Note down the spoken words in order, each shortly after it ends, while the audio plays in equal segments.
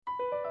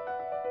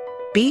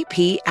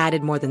BP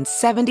added more than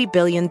 $70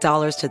 billion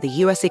to the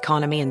U.S.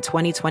 economy in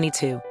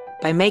 2022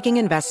 by making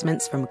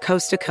investments from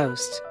coast to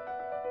coast.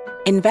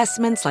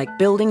 Investments like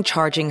building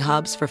charging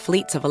hubs for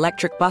fleets of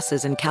electric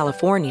buses in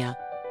California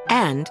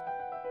and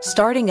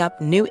starting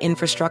up new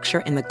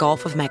infrastructure in the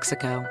Gulf of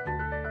Mexico.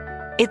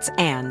 It's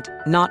and,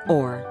 not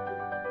or.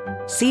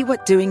 See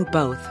what doing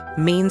both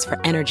means for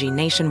energy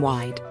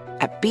nationwide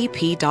at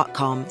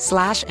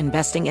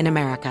bp.com/investing in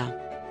America.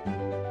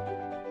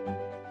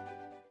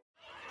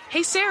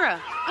 Hey, Sarah,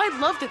 I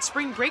love that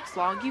spring break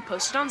vlog you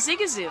posted on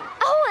Zigazoo.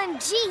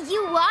 OMG,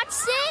 you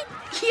watched it?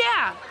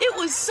 Yeah, it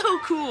was so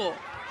cool.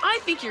 I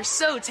think you're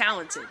so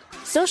talented.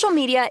 Social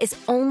media is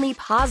only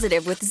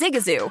positive with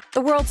Zigazoo,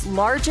 the world's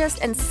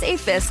largest and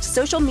safest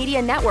social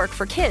media network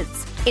for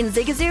kids. In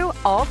Zigazoo,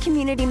 all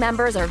community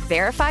members are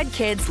verified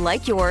kids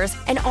like yours,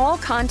 and all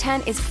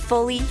content is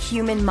fully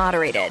human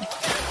moderated.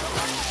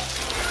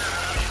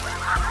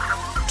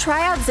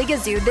 Try out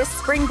Zigazoo this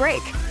spring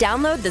break.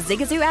 Download the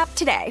Zigazoo app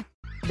today.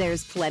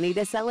 There's plenty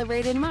to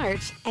celebrate in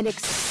March and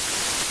National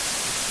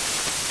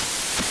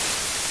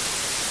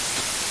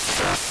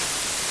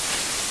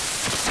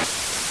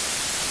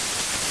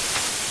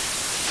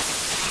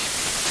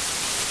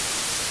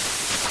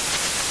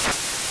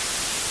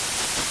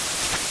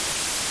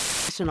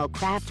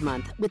Craft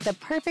Month with the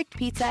perfect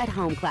pizza at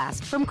home class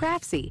from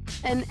Craftsy.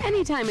 And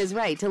anytime is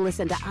right to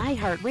listen to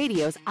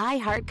iHeartRadio's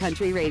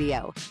iHeartCountry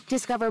Radio.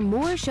 Discover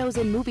more shows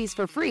and movies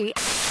for free.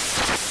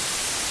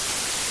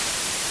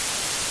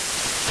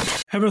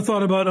 Ever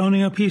thought about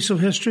owning a piece of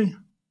history?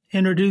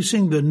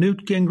 Introducing the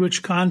Newt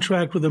Gingrich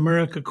Contract with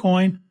America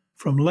coin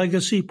from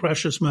Legacy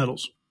Precious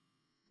Metals.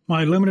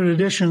 My limited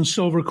edition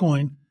silver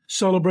coin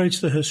celebrates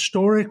the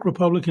historic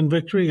Republican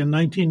victory in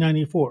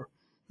 1994,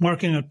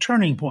 marking a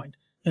turning point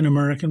in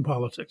American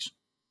politics.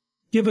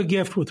 Give a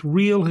gift with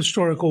real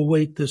historical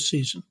weight this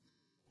season.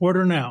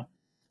 Order now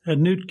at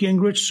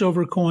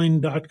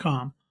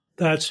newtgingrichsilvercoin.com.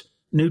 That's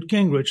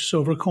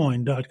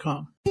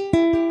newtgingrichsilvercoin.com.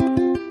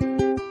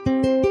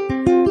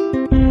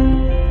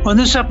 On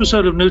this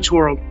episode of Newt's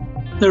World,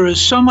 there is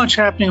so much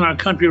happening in our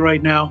country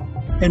right now,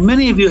 and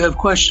many of you have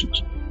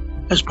questions.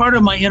 As part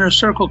of my Inner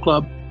Circle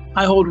Club,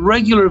 I hold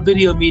regular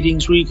video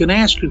meetings where you can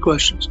ask your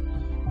questions.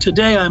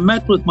 Today, I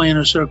met with my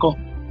Inner Circle,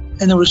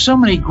 and there were so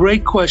many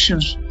great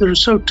questions that are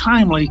so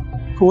timely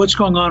for what's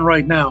going on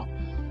right now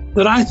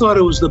that I thought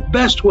it was the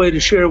best way to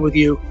share with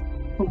you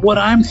what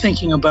I'm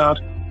thinking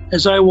about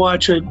as I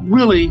watch a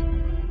really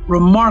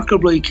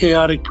remarkably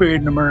chaotic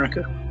period in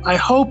America. I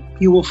hope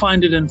you will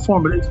find it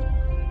informative.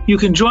 You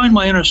can join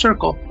my Inner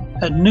Circle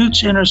at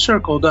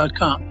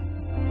newtsinnercircle.com.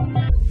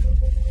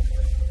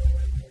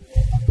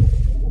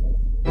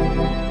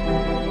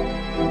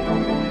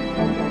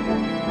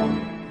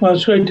 Well,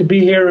 it's great to be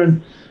here,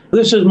 and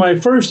this is my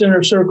first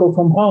Inner Circle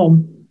from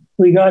home.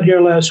 We got here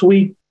last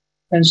week,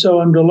 and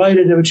so I'm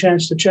delighted to have a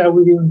chance to chat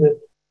with you and to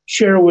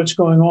share what's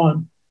going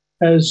on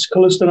as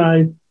Callista and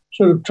I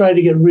sort of try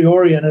to get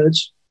reoriented.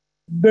 It's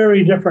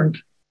very different,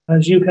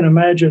 as you can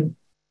imagine,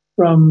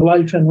 from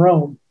life in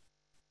Rome.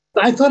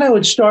 I thought I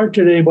would start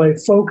today by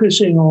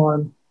focusing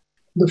on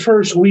the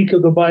first week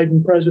of the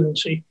Biden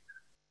presidency,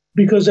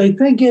 because I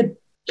think it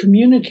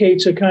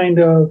communicates a kind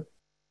of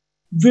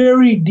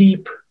very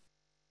deep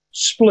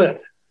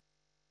split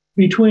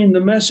between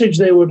the message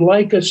they would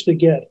like us to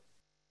get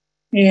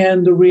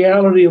and the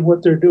reality of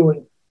what they're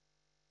doing.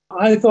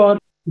 I thought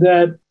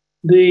that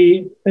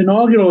the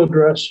inaugural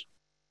address,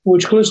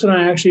 which Callista and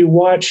I actually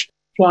watched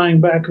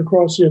flying back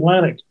across the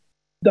Atlantic,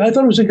 I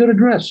thought it was a good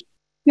address.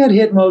 It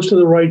hit most of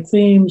the right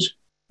themes.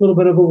 A little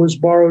bit of it was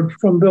borrowed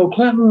from Bill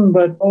Clinton,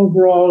 but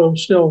overall it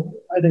was still,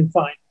 I think,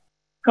 fine.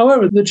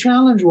 However, the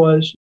challenge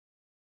was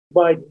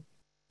Biden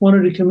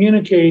wanted to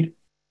communicate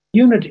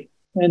unity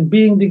and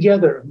being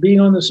together, being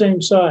on the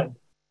same side.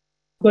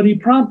 But he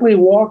promptly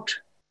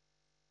walked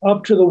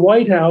up to the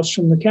White House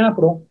from the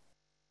Capitol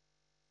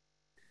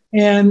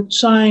and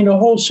signed a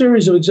whole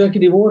series of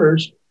executive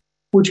orders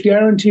which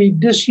guaranteed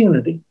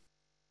disunity.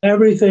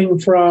 Everything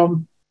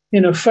from,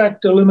 in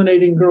effect,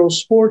 eliminating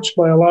girls' sports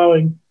by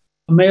allowing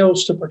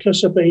males to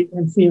participate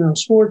in female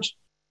sports,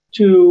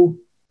 to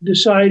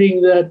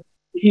deciding that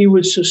he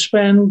would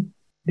suspend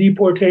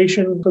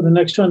deportation for the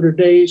next 100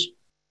 days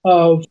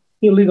of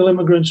illegal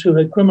immigrants who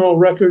had criminal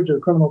records or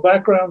criminal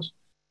backgrounds,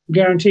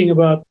 guaranteeing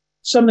about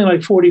something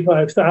like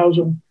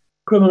 45,000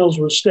 criminals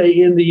would stay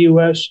in the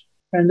U.S.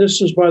 And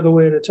this is, by the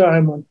way, at a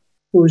time when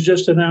it was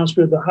just announced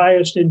we had the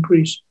highest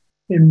increase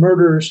in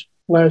murders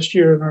last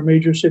year in our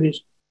major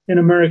cities in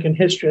American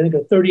history. I think a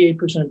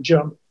 38%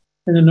 jump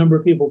in the number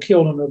of people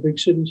killed in the big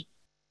cities.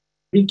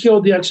 He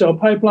killed the XL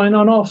pipeline.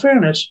 On all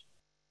fairness,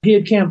 he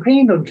had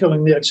campaigned on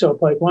killing the XL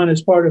pipeline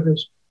as part of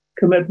his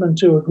commitment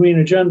to a green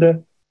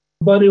agenda.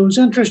 But it was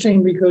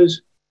interesting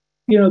because,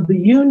 the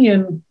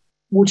union,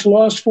 which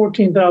lost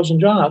 14,000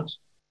 jobs,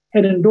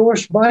 had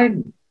endorsed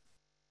Biden.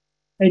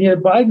 And yet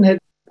Biden had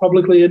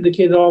publicly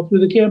indicated all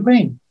through the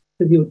campaign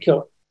that he would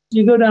kill it.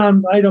 You go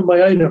down item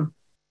by item,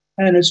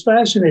 and it's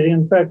fascinating.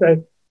 In fact, I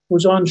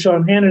was on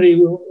Sean Hannity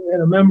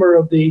and a member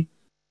of the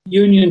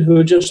union who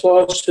had just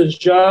lost his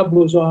job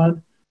was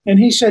on. And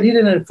he said he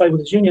didn't have a fight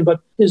with his union,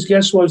 but his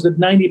guess was that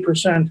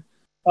 90%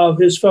 of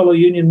his fellow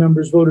union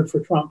members voted for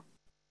Trump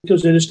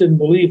because they just didn't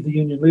believe the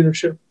union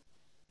leadership.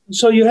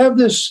 So you have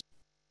this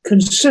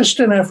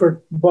consistent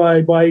effort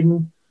by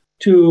Biden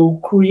to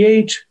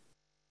create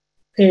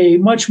a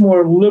much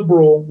more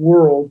liberal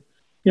world.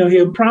 You know,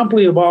 he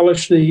promptly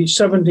abolished the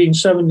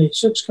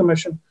 1776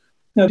 Commission.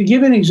 Now, to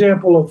give an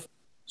example of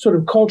sort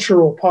of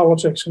cultural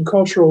politics and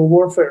cultural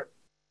warfare,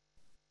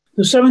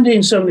 the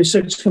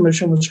 1776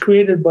 Commission was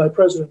created by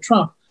President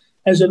Trump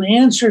as an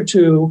answer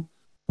to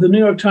the New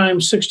York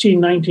Times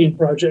 1619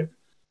 Project.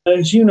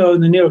 As you know,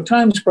 in the New York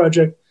Times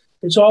Project,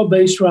 it's all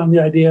based around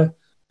the idea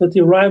that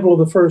the arrival of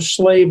the first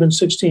slave in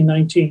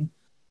 1619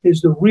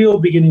 is the real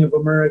beginning of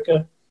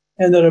America,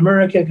 and that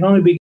America can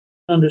only be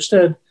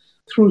understood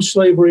through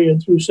slavery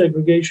and through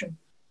segregation.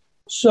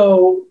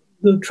 So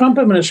the Trump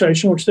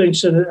administration, which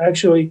thinks that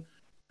actually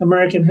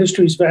American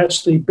history is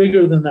vastly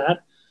bigger than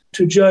that,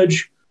 to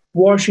judge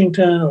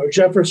Washington or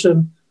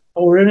Jefferson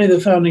or any of the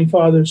founding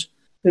fathers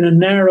in a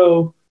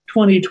narrow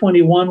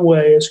 2021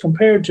 way as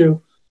compared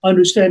to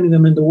understanding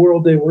them in the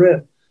world they were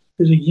in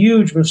is a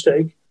huge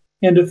mistake.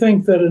 And to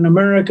think that in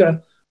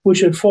America,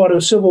 which had fought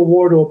a civil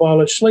war to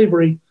abolish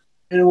slavery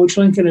and in which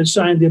Lincoln had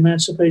signed the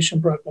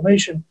Emancipation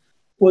Proclamation,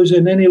 was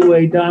in any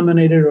way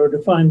dominated or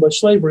defined by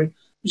slavery,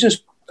 is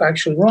just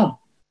factually wrong.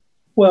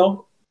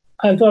 Well,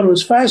 I thought it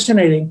was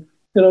fascinating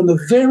that on the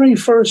very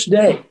first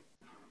day,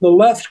 the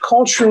left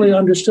culturally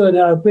understood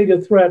how big a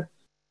threat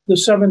the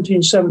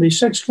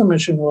 1776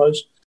 Commission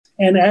was.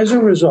 And as a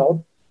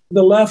result,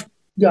 the left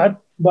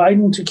got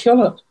Biden to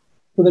kill it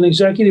with an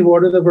executive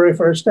order the very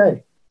first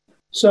day.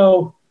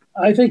 So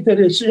I think that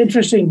it's an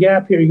interesting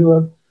gap here. You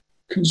have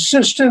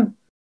consistent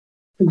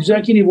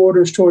executive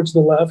orders towards the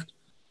left.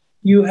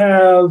 You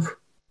have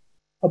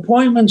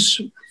appointments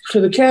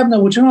to the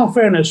cabinet, which in all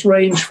fairness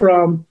range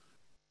from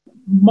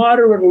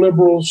moderate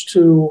liberals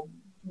to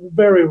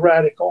very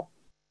radical.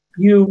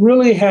 You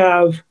really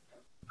have,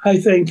 I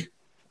think,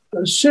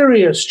 a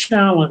serious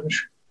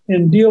challenge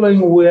in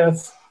dealing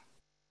with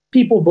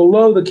people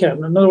below the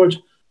cabinet. In other words,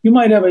 you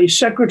might have a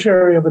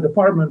secretary of a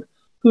department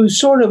who's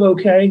sort of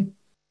okay,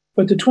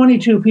 but the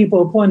 22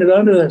 people appointed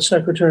under that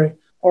secretary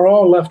are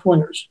all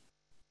left-wingers.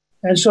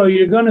 And so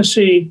you're going to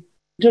see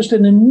just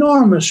an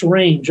enormous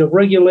range of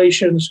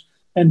regulations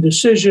and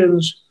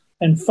decisions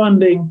and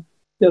funding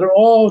that are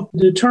all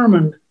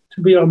determined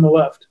to be on the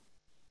left.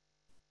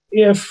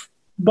 If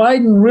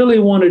Biden really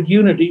wanted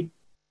unity,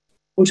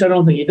 which I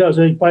don't think he does.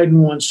 I think Biden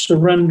wants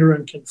surrender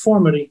and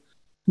conformity,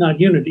 not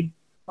unity.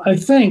 I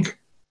think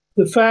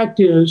the fact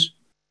is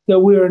that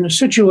we're in a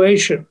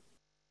situation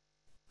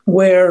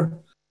where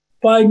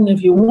Biden, if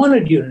he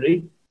wanted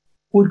unity,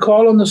 would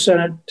call on the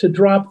Senate to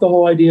drop the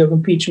whole idea of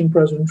impeaching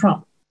President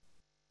Trump.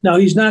 Now,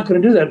 he's not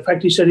going to do that. In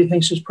fact, he said he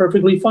thinks it's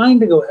perfectly fine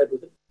to go ahead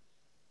with it.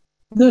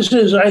 This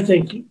is, I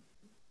think,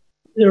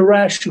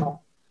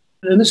 irrational.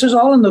 And this is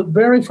all in the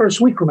very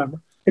first week,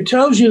 remember. It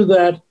tells you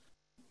that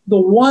the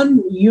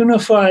one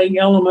unifying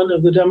element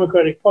of the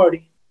Democratic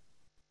Party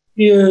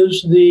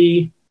is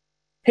the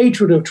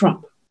hatred of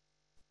Trump.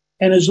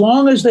 And as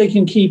long as they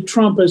can keep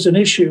Trump as an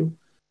issue,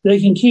 they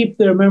can keep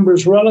their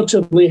members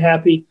relatively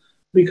happy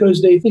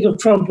because they think of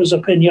Trump as a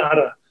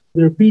piñata.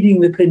 They're beating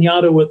the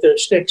piñata with their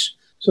sticks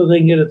so they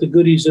can get at the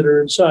goodies that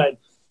are inside.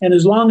 And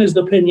as long as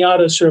the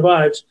piñata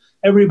survives,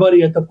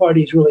 everybody at the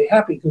party is really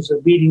happy because they're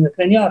beating the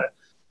piñata.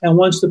 And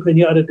once the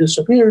piñata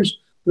disappears,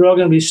 they're all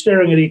going to be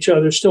staring at each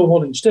other, still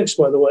holding sticks,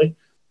 by the way.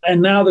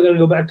 And now they're going to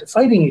go back to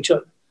fighting each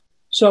other.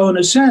 So in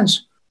a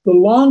sense, the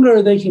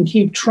longer they can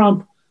keep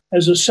Trump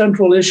as a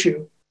central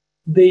issue,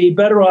 the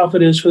better off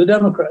it is for the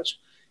Democrats.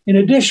 In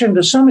addition,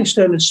 to some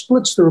extent, it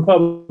splits the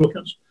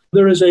Republicans.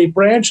 There is a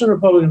branch of the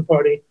Republican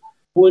Party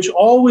which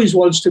always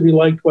wants to be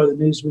liked by the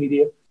news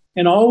media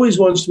and always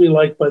wants to be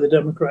liked by the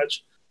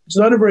Democrats. It's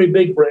not a very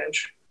big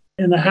branch.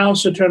 In the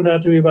House, it turned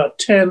out to be about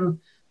 10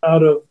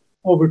 out of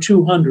over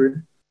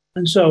 200.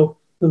 And so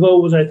the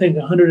vote was, I think,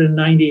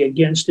 190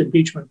 against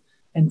impeachment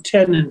and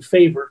 10 in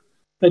favor.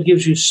 That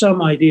gives you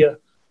some idea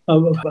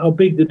of how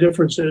big the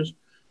difference is.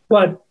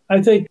 But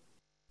I think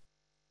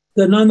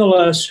that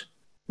nonetheless,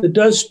 it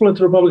does split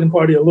the Republican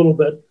Party a little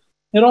bit.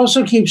 It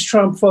also keeps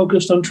Trump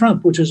focused on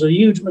Trump, which is a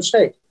huge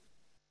mistake.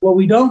 What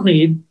we don't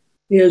need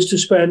is to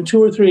spend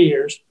 2 or 3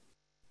 years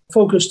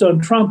focused on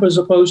Trump as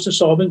opposed to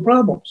solving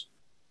problems.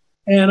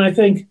 And I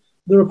think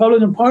the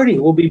Republican Party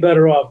will be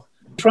better off.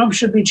 Trump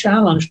should be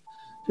challenged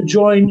to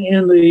join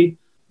in the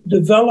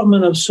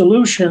development of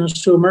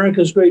solutions to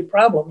America's great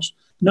problems,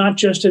 not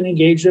just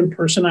engaged in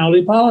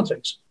personality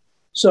politics.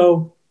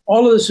 So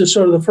all of this is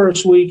sort of the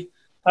first week.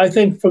 I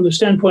think from the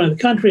standpoint of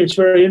the country, it's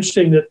very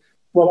interesting that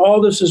while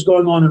all this is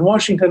going on in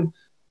Washington,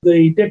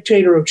 the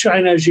dictator of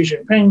China, Xi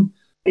Jinping,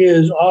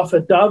 is off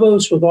at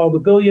Davos with all the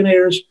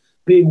billionaires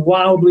being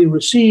wildly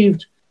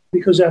received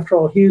because, after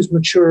all, he's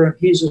mature and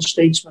he's a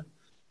statesman.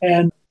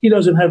 And he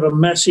doesn't have a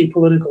messy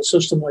political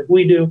system like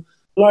we do,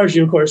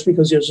 largely, of course,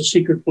 because he has a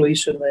secret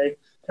police and they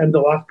tend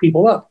to lock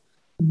people up.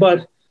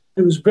 But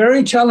it was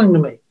very telling to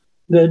me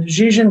that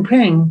Xi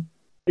Jinping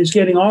is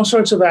getting all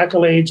sorts of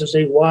accolades as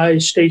a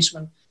wise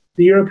statesman.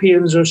 The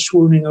Europeans are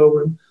swooning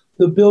over him.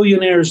 The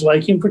billionaires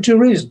like him for two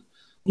reasons.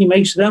 He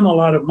makes them a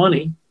lot of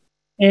money,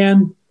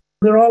 and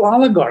they're all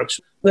oligarchs.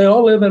 They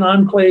all live in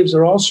enclaves.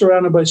 They're all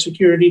surrounded by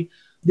security.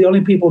 The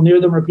only people near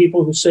them are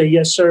people who say,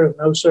 yes, sir, and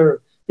no,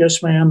 sir,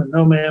 yes, ma'am, and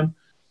no, ma'am.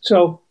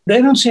 So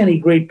they don't see any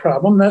great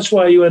problem. That's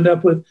why you end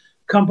up with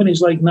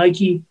companies like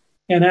Nike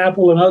and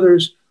Apple and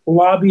others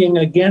lobbying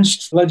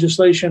against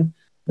legislation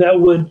that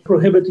would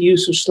prohibit the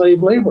use of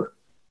slave labor.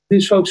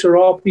 These folks are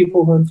all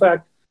people who, in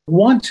fact,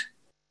 want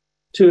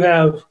to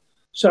have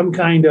some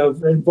kind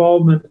of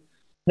involvement.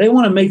 They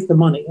want to make the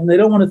money, and they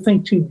don't want to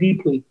think too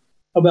deeply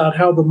about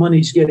how the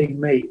money's getting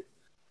made.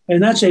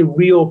 And that's a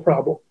real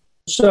problem.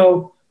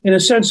 So, in a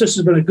sense, this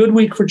has been a good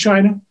week for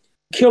China.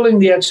 Killing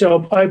the XL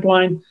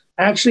pipeline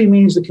actually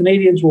means the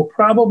Canadians will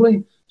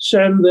probably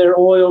send their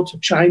oil to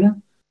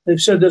China.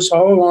 They've said this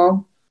all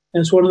along.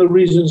 And it's one of the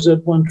reasons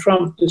that when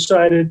Trump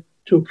decided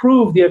to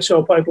approve the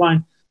XL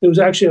pipeline, there was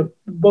actually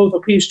both a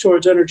piece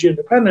towards energy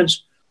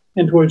independence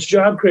and towards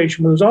job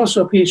creation, but there was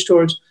also a piece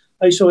towards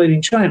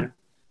isolating China.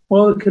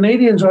 Well, the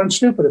Canadians aren't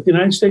stupid. If the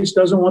United States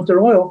doesn't want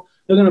their oil,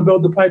 they're going to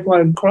build the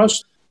pipeline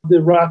across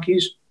the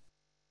Rockies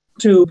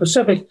to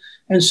Pacific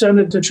and send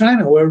it to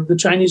China, where the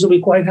Chinese will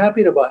be quite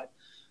happy to buy it.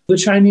 The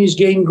Chinese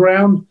gained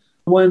ground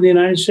when the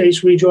United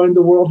States rejoined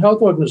the World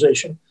Health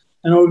Organization,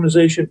 an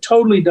organization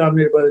totally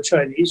dominated by the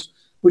Chinese,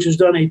 which has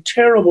done a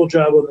terrible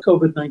job with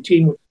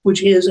COVID-19,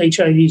 which is a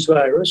Chinese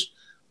virus.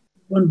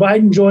 When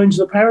Biden joins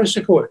the Paris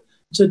Accord,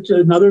 it's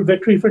another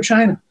victory for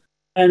China.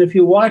 And if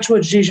you watch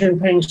what Xi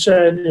Jinping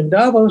said in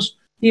Davos,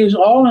 he is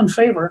all in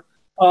favor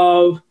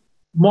of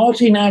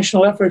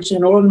multinational efforts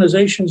in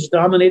organizations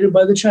dominated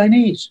by the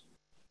Chinese.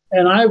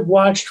 And I've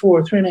watched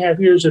for 3.5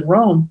 years in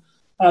Rome,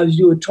 as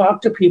you would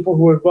talk to people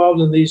who are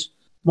involved in these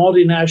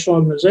multinational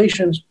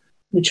organizations.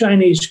 The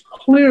Chinese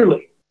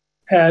clearly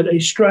had a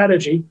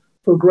strategy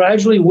for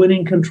gradually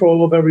winning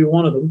control of every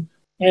one of them.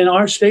 And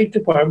our State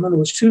Department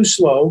was too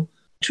slow,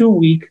 too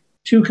weak,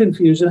 too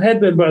confused, and had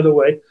been, by the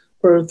way,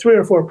 for 3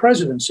 or 4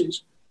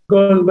 presidencies,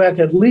 going back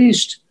at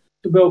least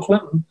to Bill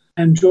Clinton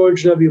and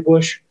George W.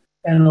 Bush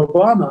and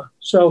Obama.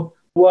 So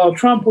while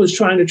Trump was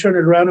trying to turn it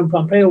around and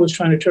Pompeo was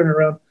trying to turn it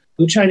around,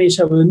 the Chinese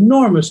have an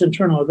enormous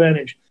internal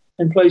advantage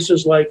in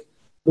places like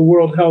the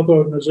World Health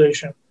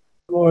Organization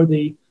or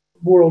the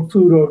World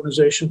Food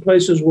Organization,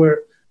 places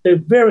where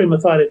they've very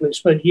methodically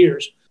spent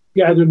years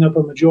gathering up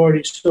a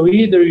majority. So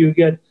either you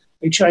get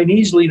a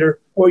Chinese leader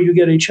or you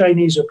get a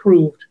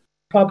Chinese-approved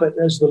puppet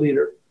as the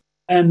leader.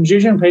 And Xi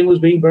Jinping was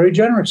being very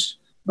generous.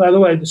 By the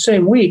way, the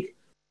same week,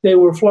 they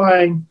were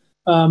flying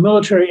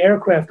military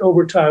aircraft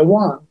over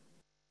Taiwan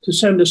to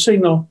send a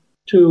signal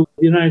to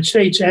the United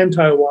States and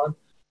Taiwan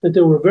that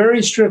there were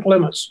very strict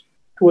limits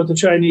to what the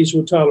Chinese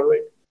would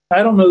tolerate.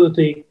 I don't know that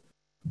the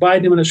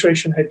Biden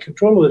administration had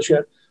control of this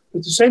yet, but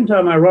at the same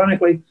time,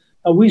 ironically,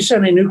 we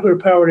sent a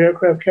nuclear-powered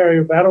aircraft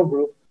carrier battle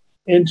group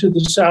into the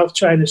South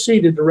China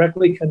Sea to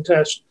directly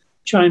contest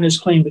China's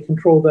claim to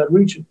control that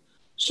region.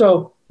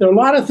 So there are a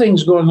lot of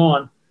things going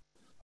on.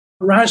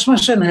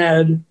 Rasmussen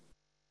had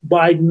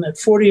Biden at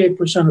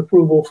 48%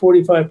 approval,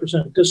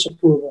 45%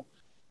 disapproval.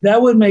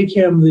 That would make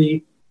him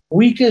the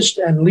weakest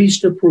and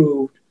least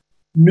approved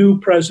new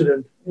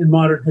president in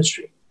modern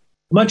history.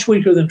 Much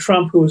weaker than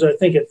Trump, who was, I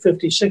think, at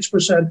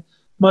 56%,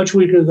 much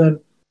weaker than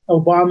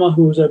Obama,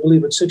 who was, I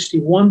believe, at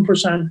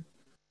 61%.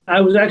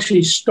 I was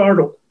actually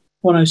startled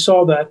when I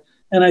saw that.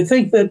 And I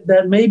think that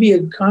that may be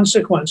a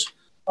consequence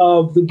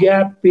of the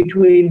gap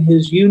between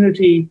his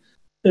unity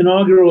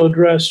inaugural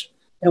address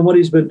and what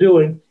he's been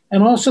doing.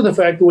 And also the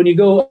fact that when you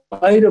go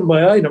item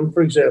by item,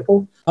 for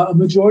example, a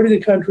majority of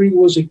the country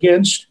was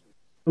against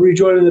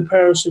rejoining the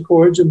Paris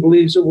Accords and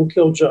believes it will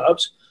kill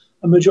jobs.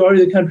 A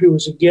majority of the country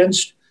was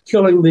against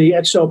killing the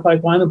XL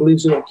pipeline and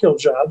believes it will kill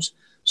jobs.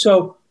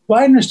 So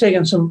Biden has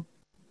taken some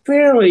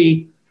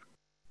fairly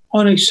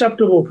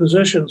unacceptable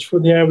positions for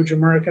the average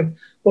American.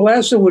 The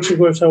last of which, of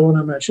course, I want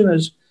to mention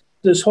is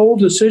this whole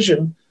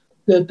decision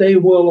that they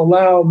will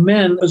allow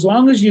men, as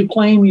long as you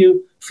claim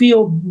you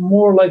feel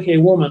more like a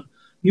woman,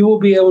 you will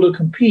be able to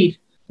compete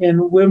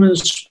in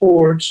women's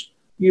sports,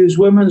 use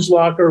women's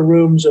locker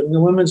rooms and the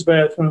women's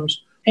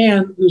bathrooms.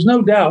 And there's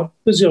no doubt,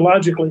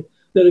 physiologically,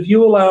 that if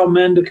you allow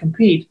men to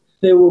compete,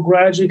 they will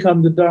gradually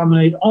come to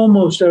dominate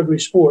almost every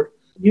sport.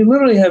 You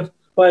literally have,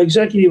 by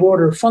executive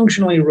order,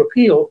 functionally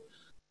repealed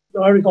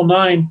Article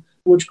 9,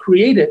 which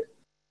created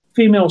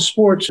female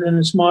sports in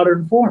its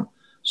modern form.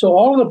 So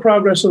all of the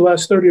progress of the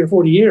last 30 or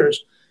 40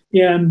 years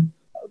in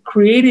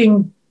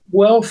creating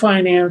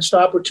well-financed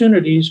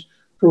opportunities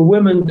for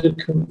women to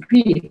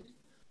compete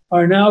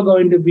are now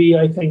going to be,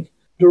 I think,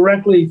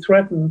 directly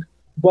threatened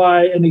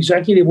by an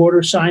executive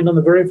order signed on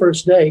the very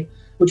first day,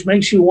 which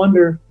makes you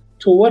wonder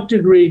to what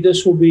degree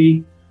this will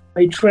be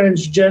a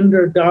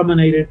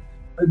transgender-dominated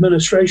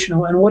administration,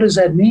 and what does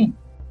that mean?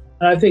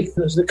 And I think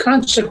as the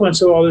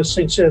consequence of all this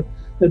thing said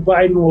that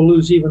Biden will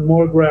lose even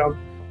more ground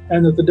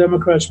and that the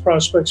Democrats'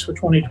 prospects for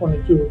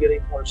 2022 are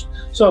getting worse.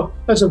 So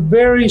that's a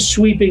very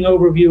sweeping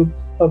overview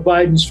of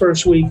Biden's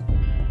first week.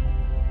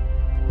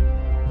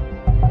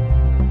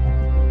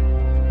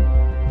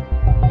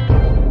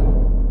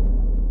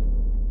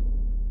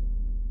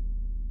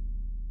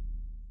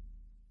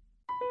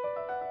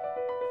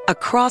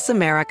 Across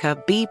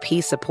America,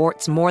 BP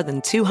supports more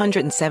than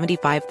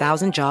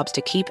 275,000 jobs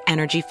to keep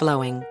energy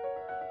flowing.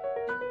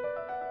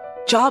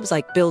 Jobs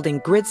like building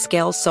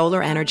grid-scale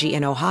solar energy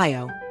in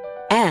Ohio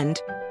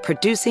and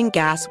producing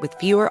gas with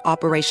fewer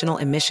operational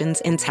emissions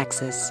in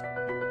Texas.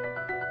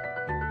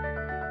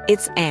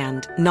 It's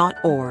and, not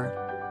or.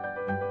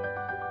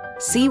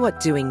 See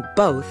what doing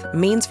both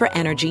means for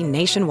energy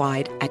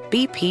nationwide at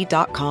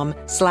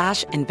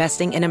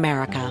bp.com/investing in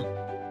America.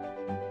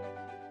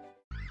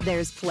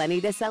 There's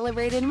plenty to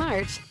celebrate in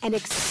March and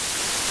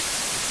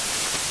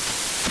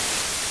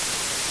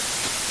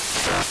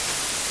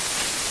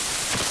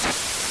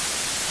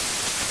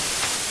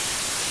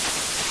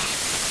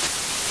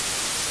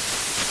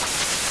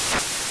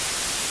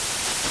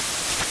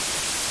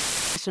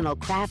National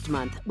Craft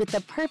Month with the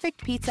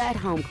perfect pizza at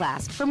home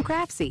class from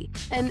Craftsy.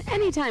 And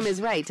anytime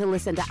is right to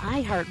listen to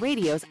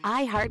iHeartRadio's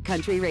iHeart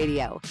Country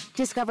Radio.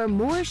 Discover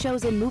more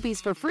shows and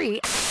movies for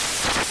free.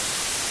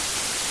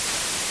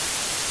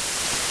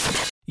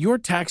 Your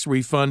tax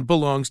refund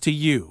belongs to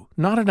you,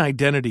 not an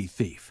identity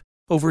thief.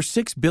 Over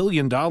 $6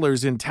 billion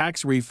in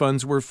tax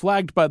refunds were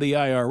flagged by the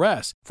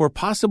IRS for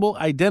possible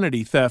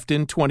identity theft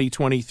in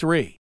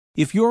 2023.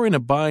 If you're in a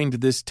bind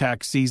this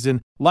tax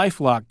season,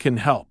 LifeLock can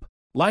help.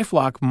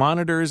 LifeLock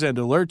monitors and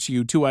alerts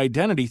you to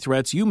identity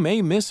threats you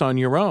may miss on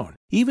your own,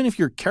 even if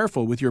you're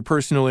careful with your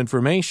personal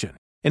information.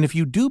 And if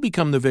you do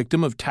become the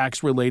victim of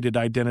tax-related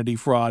identity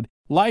fraud,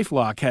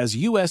 LifeLock has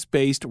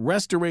U.S.-based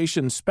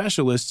restoration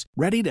specialists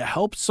ready to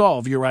help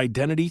solve your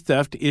identity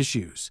theft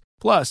issues.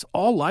 Plus,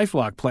 all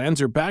LifeLock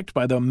plans are backed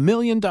by the $1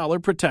 Million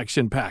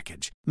Protection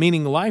Package,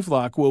 meaning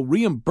LifeLock will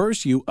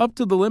reimburse you up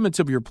to the limits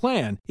of your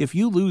plan if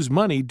you lose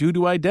money due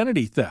to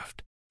identity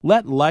theft.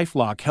 Let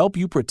LifeLock help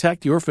you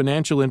protect your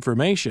financial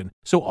information,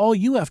 so all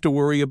you have to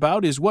worry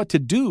about is what to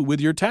do with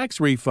your tax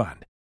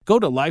refund. Go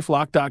to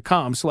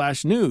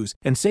LifeLock.com/news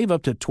and save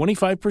up to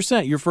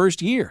 25% your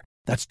first year.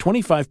 That's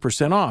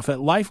 25% off at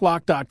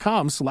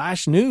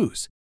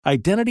LifeLock.com/news.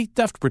 Identity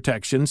theft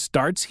protection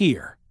starts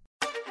here.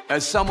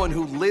 As someone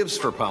who lives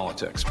for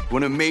politics,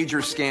 when a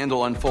major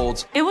scandal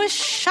unfolds, it was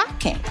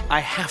shocking. I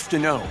have to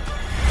know,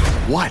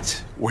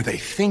 what were they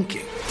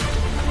thinking?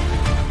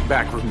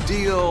 Backroom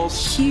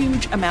deals,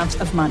 huge amounts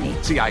of money,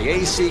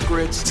 CIA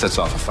secrets, sets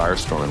off a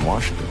firestorm in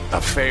Washington,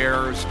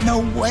 affairs.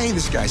 No way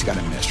this guy's got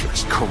a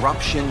mistress.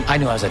 Corruption. I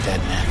knew I was a dead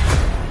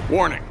man.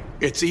 Warning,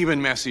 it's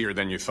even messier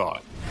than you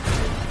thought.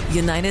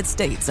 United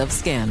States of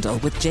Scandal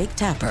with Jake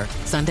Tapper,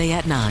 Sunday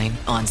at 9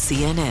 on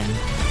CNN.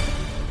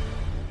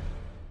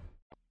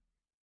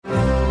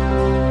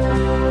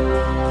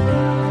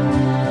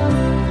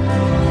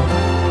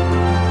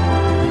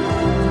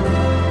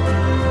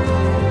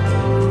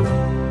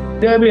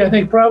 Debbie, I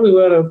think probably we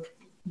ought to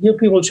give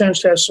people a chance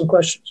to ask some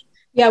questions.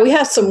 Yeah, we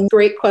have some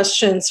great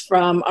questions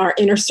from our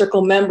Inner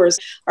Circle members.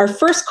 Our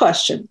first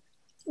question,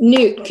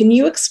 Newt, can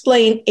you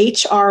explain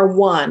H.R.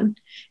 1?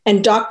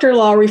 And Dr.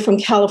 Lowry from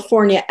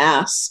California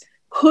asks,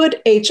 could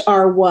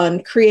H.R.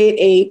 1 create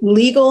a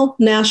legal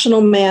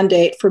national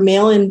mandate for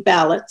mail-in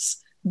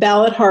ballots,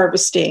 ballot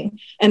harvesting,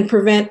 and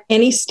prevent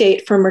any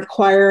state from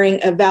requiring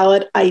a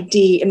valid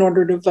ID in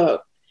order to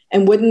vote?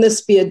 And wouldn't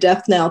this be a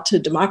death knell to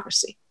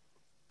democracy?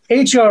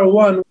 H.R.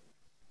 1,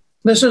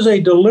 this is a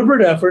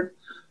deliberate effort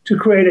to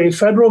create a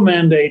federal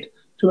mandate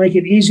to make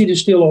it easy to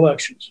steal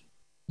elections.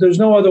 There's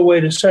no other way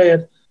to say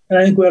it, and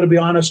I think we ought to be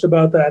honest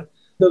about that.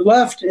 The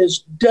left is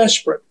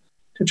desperate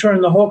to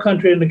turn the whole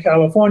country into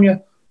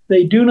California.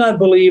 They do not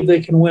believe they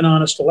can win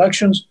honest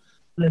elections.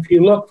 And if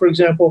you look, for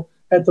example,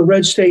 at the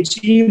red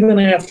states, even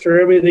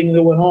after everything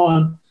that went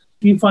on,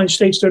 you find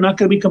states they're not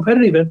going to be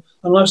competitive in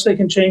unless they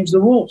can change the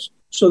rules.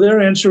 So their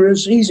answer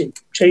is easy,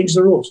 change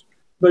the rules.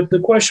 But the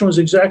question was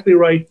exactly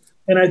right,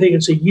 and I think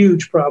it's a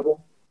huge problem.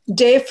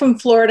 Dave from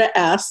Florida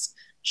asks,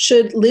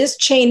 should Liz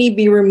Cheney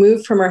be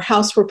removed from her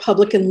House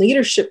Republican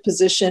leadership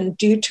position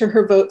due to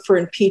her vote for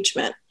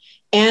impeachment?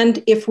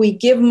 And if we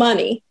give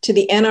money to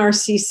the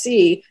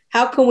NRCC,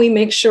 how can we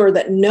make sure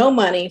that no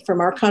money from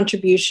our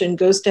contribution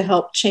goes to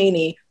help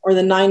Cheney or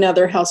the 9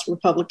 other House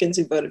Republicans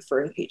who voted for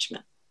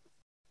impeachment?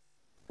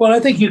 Well, I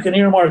think you can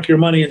earmark your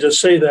money and just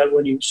say that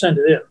when you send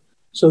it in.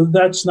 So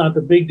that's not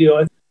the big deal.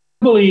 I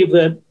believe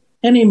that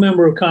any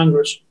member of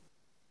Congress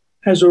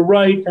has a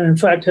right and, in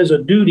fact, has a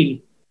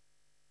duty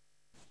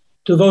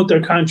to vote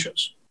their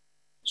conscience.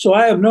 So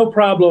I have no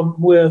problem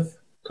with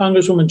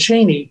Congresswoman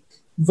Cheney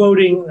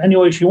voting any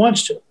way she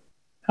wants to.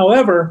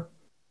 However,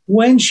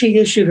 when she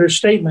issued her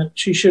statement,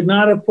 she should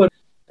not have put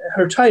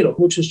her title,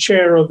 which is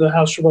chair of the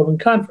House Republican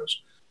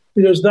Conference,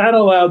 because that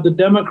allowed the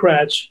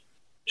Democrats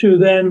to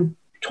then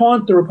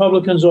taunt the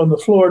Republicans on the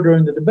floor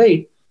during the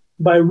debate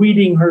by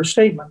reading her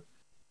statement.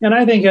 And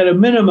I think at a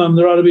minimum,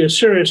 there ought to be a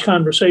serious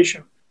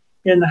conversation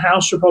in the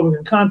House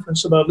Republican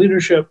Conference about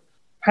leadership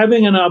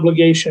having an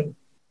obligation,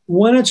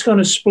 when it's going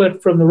to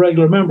split from the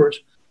regular members,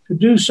 to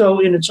do so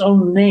in its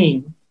own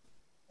name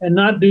and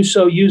not do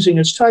so using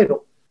its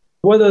title.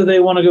 Whether they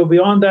want to go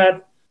beyond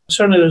that,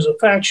 certainly there's a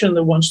faction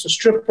that wants to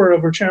strip her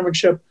of her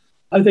chairmanship.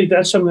 I think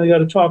that's something they got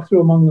to talk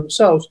through among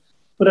themselves.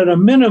 But at a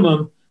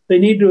minimum, they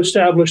need to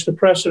establish the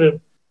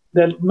precedent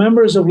that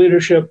members of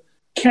leadership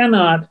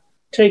cannot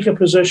take a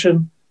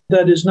position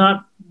that is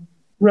not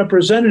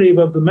representative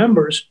of the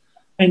members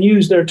and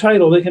use their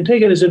title. They can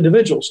take it as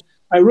individuals.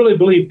 I really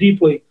believe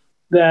deeply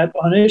that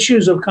on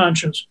issues of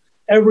conscience,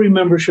 every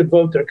member should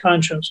vote their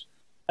conscience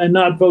and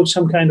not vote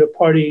some kind of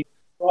party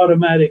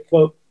automatic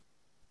vote.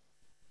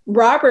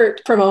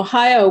 Robert from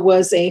Ohio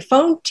was a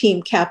phone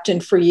team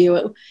captain for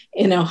you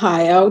in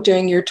Ohio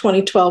during your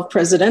 2012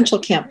 presidential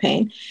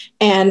campaign.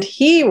 And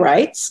he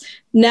writes,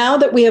 now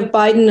that we have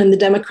Biden and the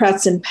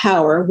Democrats in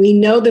power, we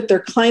know that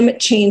their climate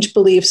change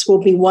beliefs will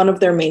be one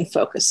of their main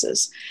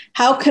focuses.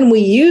 How can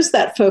we use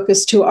that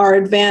focus to our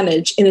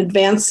advantage in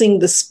advancing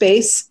the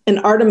space and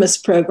Artemis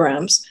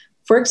programs?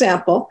 For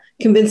example,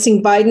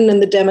 convincing Biden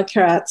and the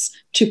Democrats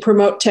to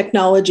promote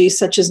technologies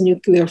such as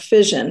nuclear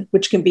fission,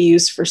 which can be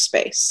used for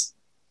space.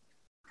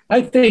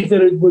 I think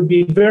that it would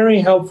be very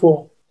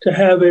helpful to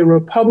have a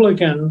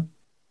Republican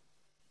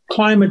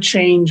climate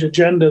change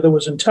agenda that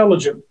was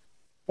intelligent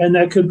and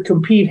that could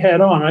compete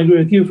head on. I agree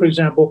with you, for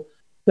example,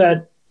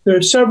 that there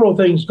are several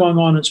things going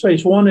on in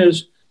space. One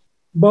is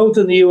both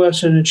in the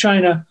US and in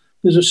China,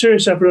 there's a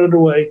serious effort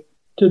underway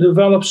to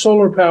develop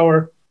solar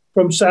power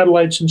from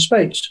satellites in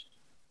space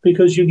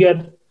because you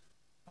get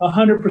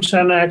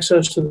 100%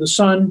 access to the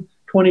sun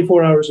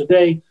 24 hours a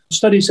day.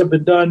 Studies have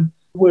been done.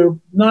 We're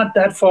not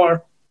that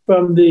far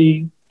from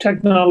the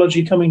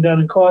technology coming down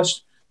in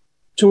cost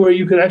to where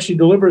you could actually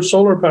deliver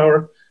solar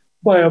power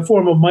by a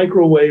form of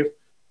microwave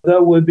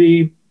that would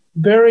be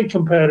very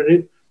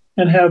competitive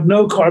and have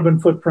no carbon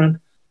footprint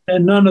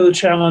and none of the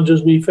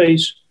challenges we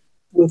face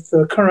with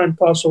the current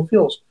fossil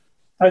fuels.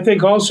 I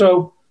think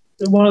also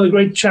one of the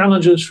great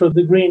challenges for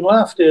the green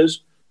left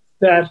is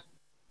that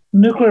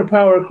nuclear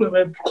power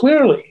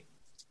clearly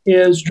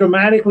is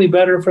dramatically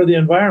better for the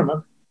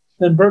environment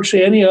than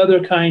virtually any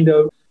other kind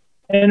of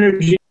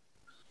energy.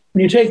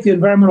 When you take the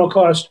environmental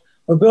cost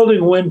of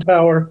building wind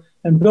power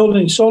and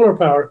building solar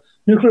power,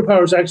 nuclear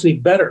power is actually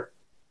better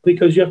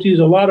because you have to use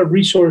a lot of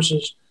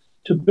resources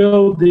to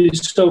build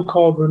these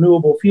so-called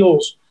renewable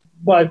fuels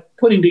by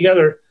putting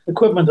together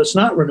equipment that's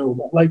not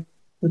renewable, like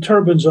the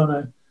turbines on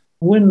a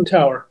wind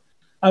tower.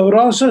 I would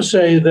also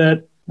say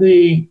that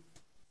the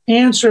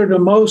answer to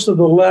most of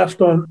the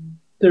left on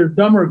their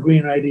dumber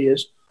green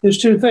ideas is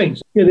two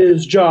things. It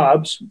is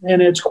jobs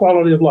and it's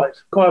quality of life,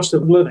 cost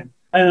of living.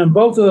 And on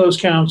both of those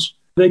counts,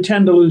 they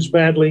tend to lose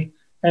badly.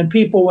 And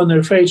people, when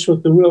they're faced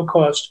with the real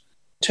cost,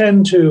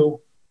 tend to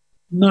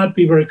not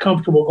be very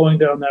comfortable going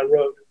down that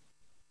road.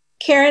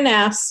 Karen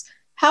asks,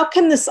 how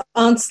can this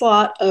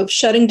onslaught of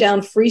shutting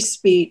down free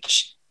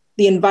speech,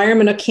 the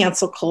environment of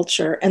cancel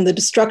culture, and the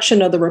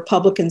destruction of the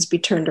Republicans be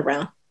turned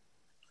around?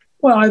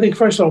 Well, I think,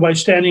 first of all, by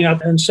standing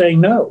up and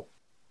saying no.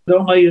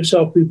 Don't let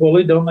yourself be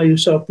bullied. Don't let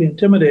yourself be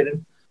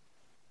intimidated.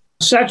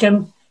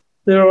 Second,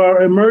 there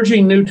are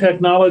emerging new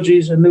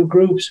technologies and new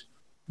groups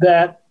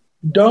that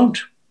don't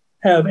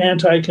have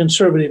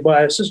anti-conservative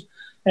biases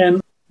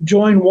and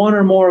join one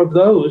or more of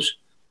those.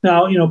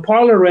 Now,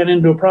 Parler ran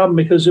into a problem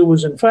because it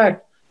was, in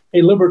fact,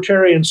 a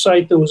libertarian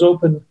site that was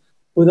open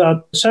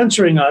without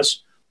censoring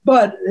us,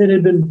 but it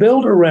had been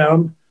built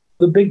around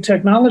the big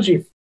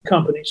technology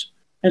companies.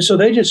 And so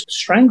they just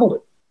strangled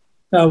it.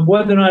 Now,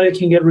 whether or not it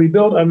can get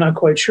rebuilt, I'm not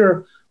quite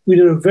sure. We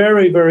did a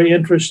very, very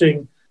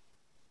interesting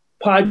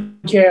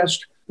podcast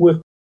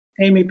with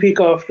Amy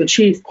Peikoff, the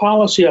chief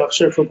policy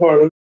officer for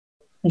Parler,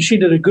 and she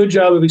did a good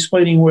job of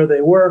explaining where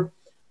they were.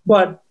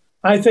 But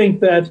I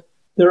think that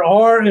there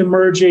are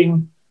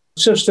emerging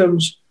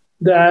systems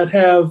that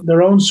have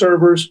their own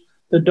servers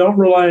that don't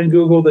rely on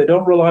Google, they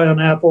don't rely on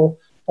Apple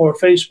or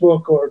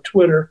Facebook or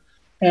Twitter.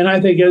 And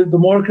I think the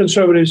more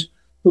conservatives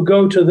who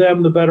go to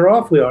them, the better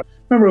off we are.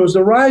 Remember, it was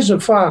the rise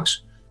of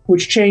Fox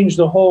which changed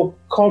the whole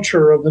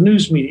culture of the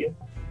news media.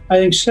 I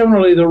think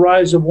similarly, the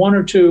rise of one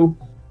or two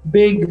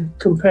big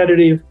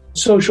competitive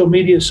social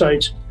media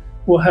sites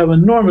will have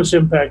enormous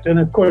impact. And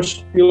of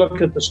course, if you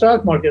look at the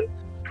stock market,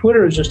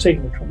 Twitter is just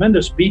taking a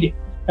tremendous beating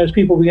as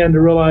people began to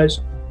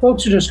realize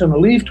folks are just going to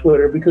leave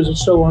Twitter because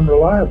it's so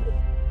unreliable.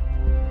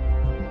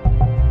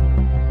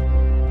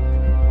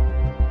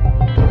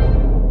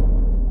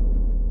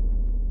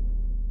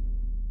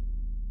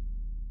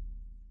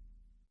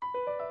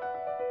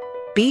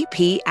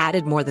 BP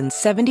added more than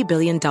 $70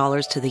 billion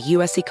to the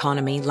U.S.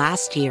 economy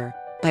last year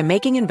by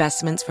making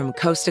investments from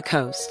coast to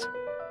coast.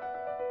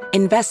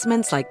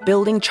 Investments like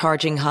building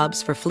charging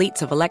hubs for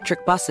fleets of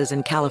electric buses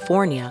in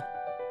California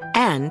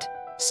and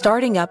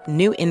starting up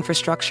new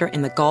infrastructure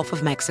in the Gulf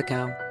of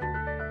Mexico.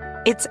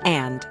 It's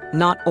and,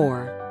 not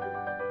or.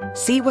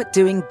 See what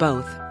doing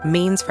both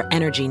means for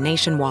energy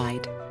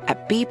nationwide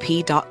at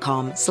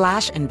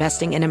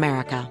bp.com/investing in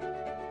America.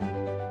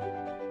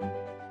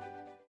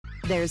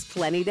 There's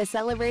plenty to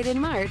celebrate in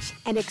March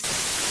and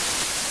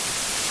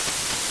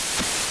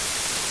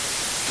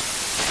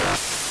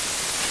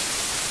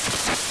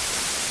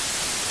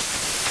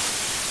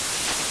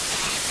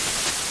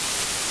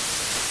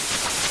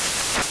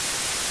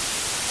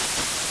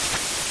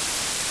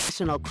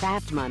National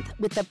Craft Month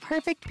with the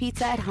perfect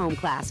pizza at home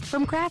class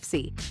from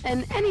Craftsy.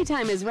 And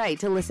anytime is right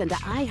to listen to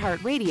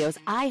iHeartRadio's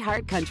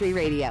iHeart Country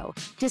Radio.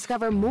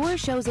 Discover more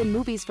shows and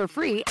movies for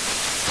free.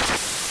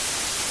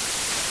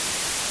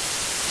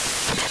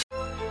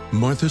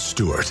 Martha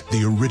Stewart,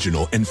 the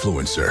original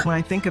influencer. When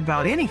I think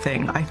about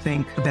anything, I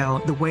think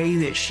about the way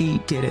that she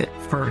did it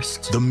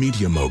first. The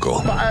media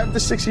mogul. 5 to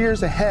 6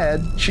 years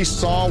ahead, she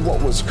saw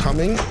what was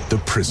coming.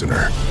 The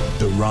prisoner.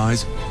 The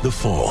rise, the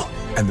fall,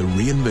 and the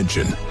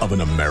reinvention of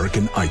an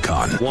American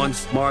icon.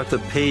 Once Martha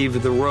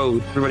paved the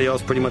road, everybody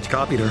else pretty much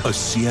copied her. A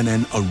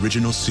CNN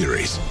original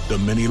series, The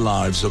Many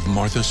Lives of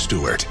Martha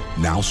Stewart,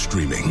 now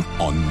streaming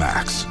on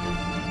Max.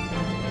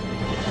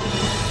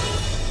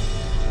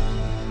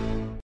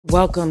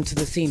 Welcome to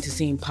the Scene to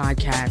Scene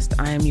podcast.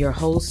 I am your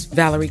host,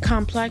 Valerie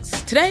Complex.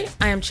 Today,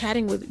 I am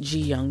chatting with Ji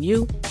Young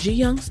Yoo. Ji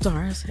Young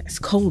stars as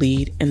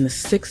co-lead in the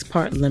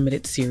 6-part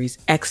limited series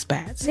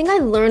Expats. I think I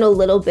learn a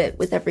little bit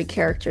with every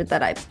character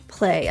that I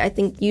play. I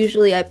think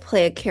usually I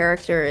play a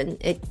character and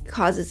it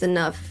causes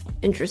enough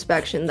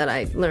introspection that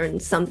I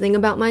learn something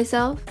about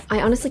myself.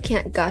 I honestly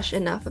can't gush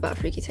enough about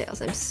Freaky Tales.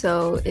 I'm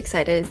so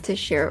excited to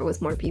share it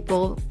with more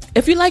people.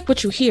 If you like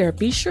what you hear,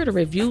 be sure to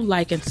review,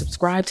 like, and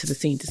subscribe to the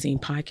Scene to Scene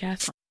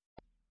podcast.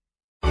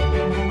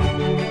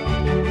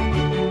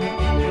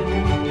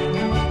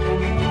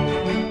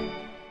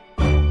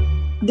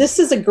 This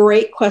is a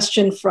great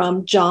question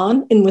from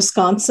John in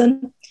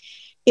Wisconsin.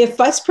 If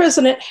Vice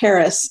President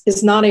Harris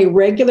is not a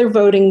regular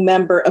voting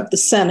member of the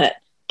Senate,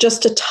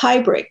 just a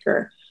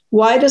tiebreaker,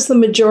 why does the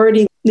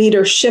majority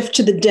leader shift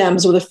to the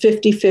Dems with a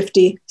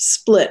 50-50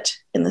 split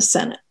in the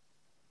Senate?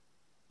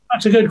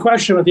 That's a good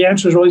question, but the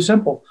answer is really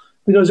simple.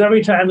 Because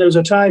every time there's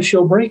a tie,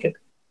 she'll break it.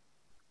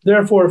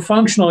 Therefore,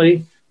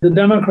 functionally, the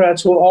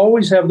Democrats will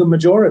always have the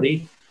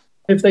majority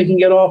if they can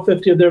get all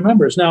 50 of their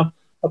members. Now,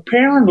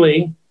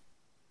 apparently,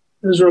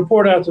 there's a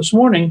report out this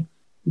morning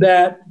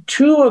that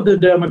 2 of the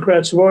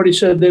Democrats have already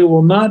said they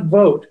will not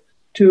vote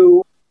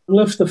to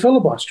lift the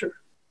filibuster.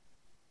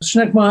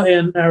 Snigma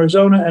in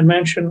Arizona and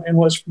Manchin in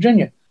West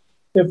Virginia.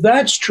 If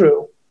that's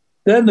true,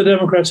 then the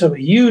Democrats have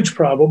a huge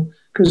problem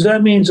because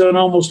that means on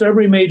almost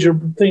every major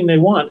thing they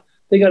want,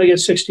 they got to get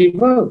 60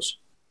 votes.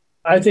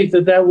 I think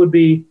that would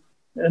be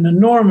an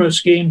enormous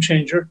game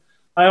changer.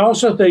 I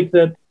also think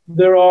that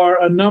there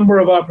are a number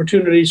of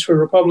opportunities for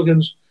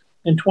Republicans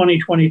in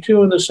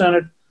 2022 in the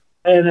Senate.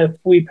 And if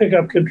we pick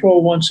up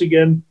control once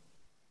again,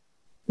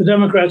 the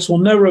Democrats will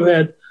never have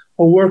had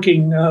a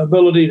working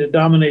ability to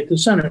dominate the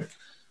Senate.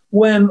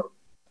 When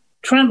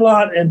Trent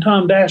Lott and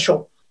Tom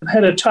Daschle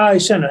had a tie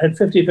Senate, had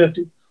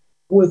 50-50,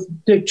 with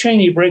Dick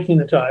Cheney breaking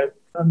the tie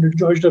under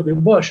George W.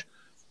 Bush,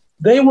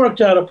 they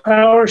worked out a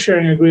power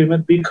sharing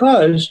agreement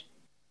because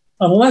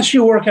unless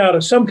you work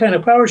out some kind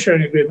of power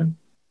sharing agreement,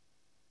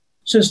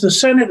 since the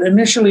Senate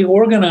initially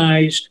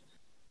organized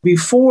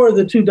before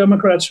the 2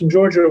 Democrats from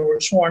Georgia were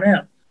sworn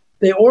in,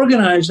 they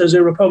organized as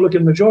a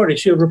Republican majority.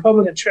 So you have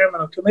Republican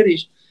chairmen of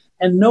committees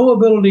and no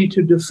ability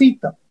to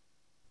defeat them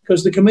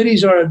because the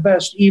committees are at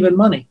best even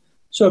money.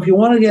 So if you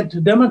want to get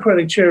to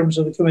Democratic chairmen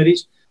of the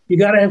committees, you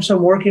got to have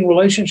some working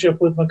relationship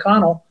with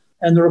McConnell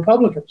and the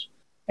Republicans.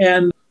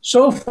 And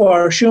so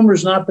far,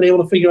 Schumer's not been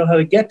able to figure out how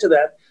to get to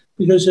that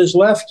because his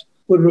left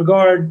would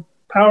regard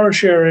power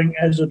sharing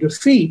as a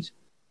defeat.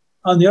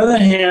 On the other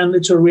hand,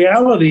 it's a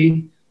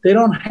reality. They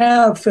don't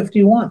have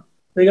 51.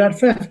 They got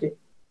 50.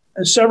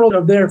 And several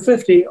of their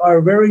 50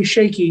 are very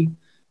shaky,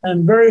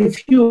 and very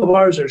few of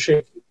ours are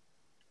shaky.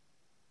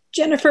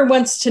 Jennifer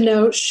wants to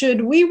know,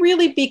 should we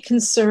really be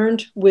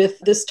concerned with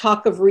this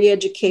talk of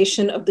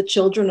re-education of the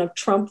children of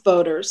Trump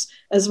voters,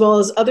 as well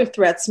as other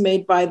threats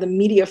made by the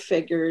media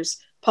figures,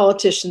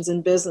 politicians,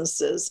 and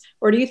businesses?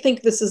 Or do you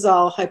think this is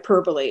all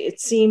hyperbole? It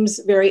seems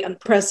very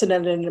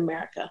unprecedented in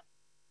America.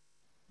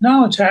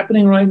 No, it's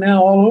happening right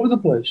now all over the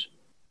place.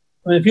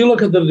 I mean, if you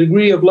look at the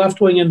degree of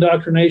left-wing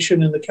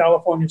indoctrination in the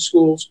California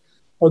schools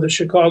or the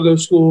Chicago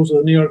schools or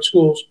the New York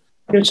schools,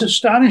 it's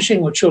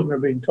astonishing what children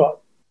are being taught.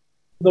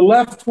 The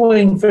left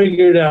wing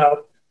figured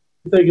out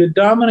if they could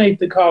dominate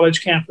the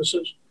college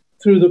campuses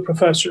through the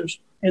professors,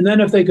 and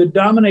then if they could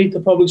dominate the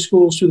public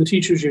schools through the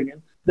teachers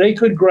union, they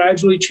could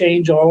gradually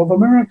change all of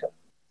America.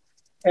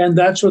 And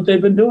that's what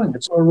they've been doing.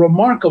 It's a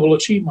remarkable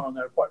achievement on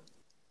their part.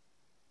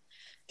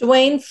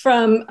 Dwayne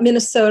from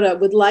Minnesota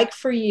would like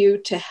for you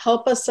to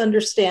help us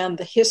understand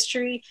the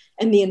history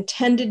and the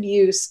intended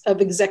use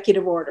of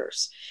executive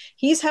orders.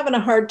 He's having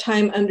a hard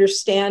time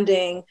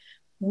understanding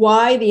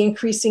why the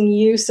increasing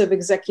use of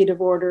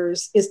executive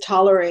orders is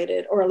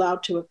tolerated or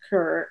allowed to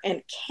occur,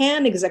 and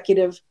can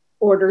executive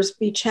orders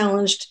be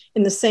challenged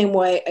in the same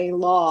way a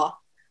law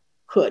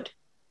could?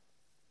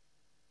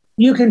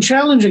 You can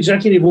challenge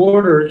executive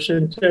orders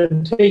and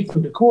take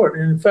them to court.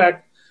 And in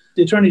fact,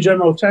 the Attorney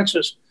General of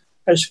Texas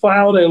has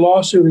filed a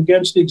lawsuit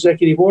against the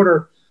executive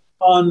order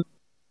on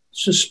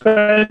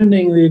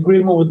suspending the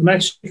agreement with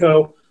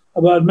Mexico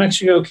about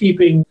Mexico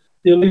keeping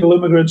the illegal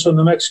immigrants on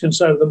the Mexican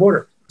side of the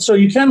border. So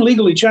you can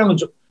legally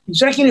challenge them.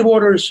 Executive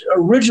orders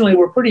originally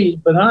were pretty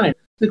benign.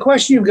 The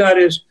question you've got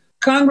is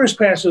Congress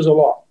passes a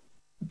law.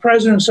 The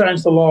president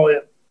signs the law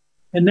in.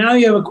 And now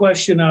you have a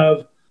question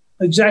of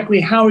exactly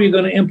how are you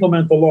going to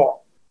implement the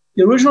law?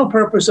 The original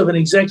purpose of an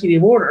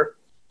executive order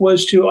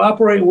was to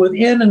operate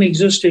within an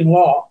existing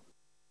law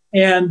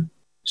and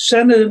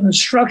send an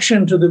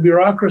instruction to the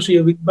bureaucracy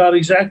about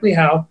exactly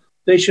how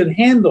they should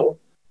handle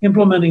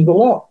implementing the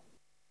law.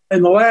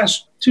 In the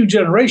last 2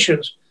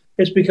 generations,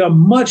 it's become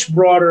much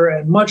broader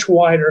and much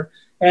wider.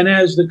 And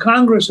as the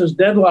Congress has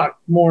deadlocked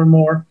more and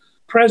more,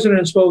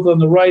 presidents, both on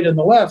the right and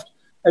the left,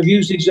 have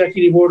used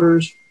executive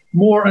orders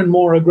more and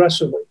more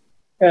aggressively.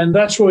 And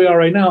that's where we are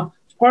right now.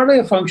 It's partly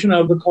a function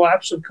of the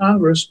collapse of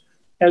Congress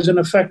as an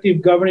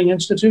effective governing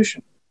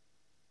institution.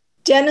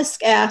 Dennis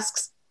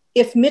asks,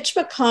 if Mitch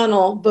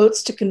McConnell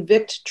votes to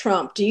convict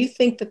Trump, do you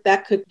think that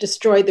that could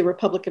destroy the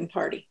Republican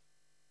Party?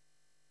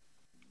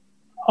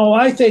 Oh,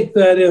 I think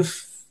that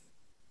if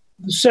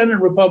the Senate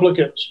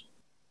Republicans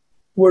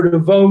were to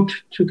vote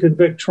to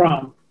convict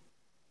Trump,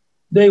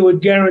 they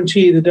would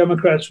guarantee the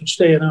Democrats would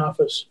stay in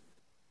office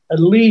at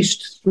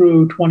least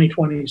through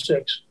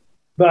 2026.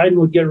 Biden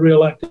would get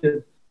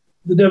reelected.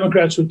 The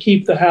Democrats would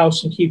keep the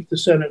House and keep the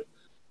Senate.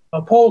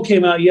 A poll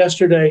came out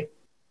yesterday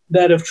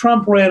that if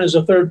Trump ran as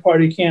a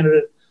third-party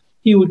candidate,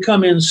 he would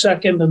come in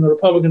second and the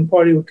Republican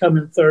Party would come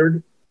in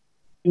third.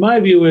 My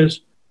view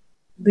is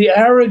the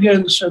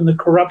arrogance and the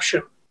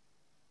corruption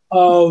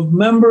of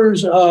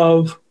members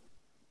of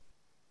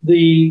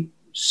the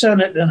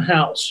Senate and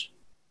House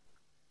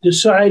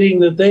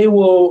deciding that they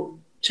will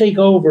take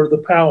over the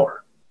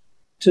power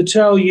to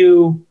tell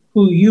you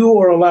who you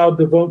are allowed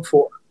to vote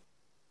for.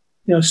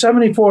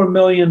 74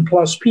 million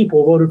plus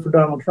people voted for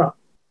Donald Trump.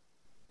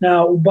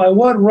 Now, by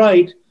what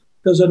right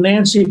does a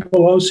Nancy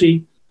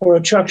Pelosi or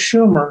a Chuck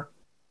Schumer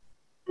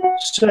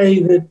say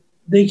that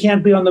they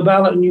can't be on the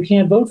ballot and you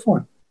can't vote for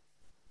him?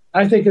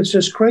 I think it's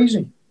just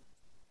crazy.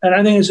 And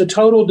I think it's a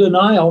total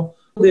denial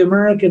of the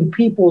American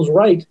people's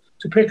right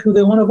to pick who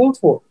they want to vote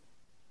for.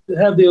 To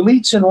have the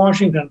elites in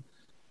Washington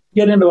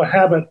get into a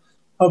habit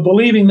of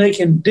believing they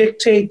can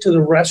dictate to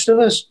the rest of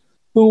us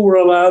who we're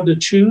allowed to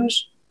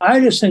choose, I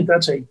just think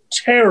that's a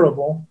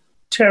terrible,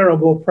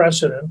 terrible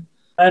precedent.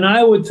 And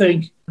I would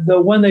think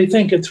that when they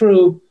think it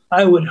through,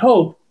 I would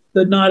hope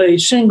that not a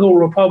single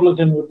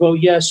Republican would vote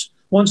yes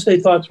once they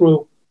thought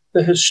through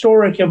the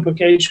historic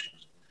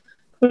implications.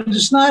 But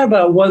it's not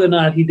about whether or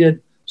not he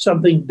did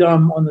something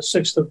dumb on the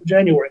 6th of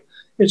January.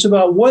 It's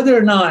about whether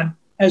or not,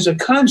 as a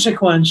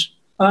consequence,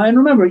 and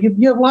remember,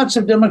 you have lots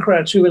of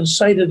Democrats who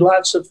incited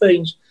lots of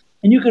things,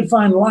 and you could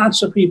find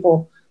lots of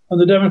people on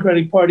the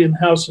Democratic Party in the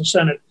House and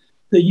Senate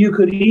that you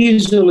could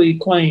easily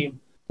claim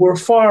were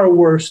far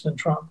worse than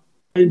Trump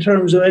in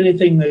terms of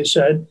anything they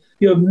said.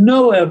 You have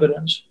no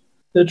evidence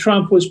that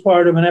Trump was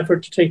part of an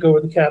effort to take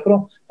over the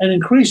Capitol, and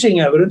increasing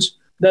evidence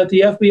that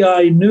the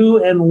FBI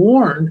knew and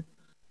warned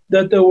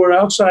that there were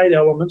outside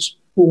elements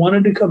who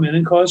wanted to come in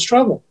and cause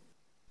trouble.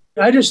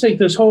 I just think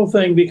this whole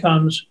thing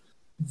becomes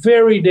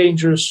very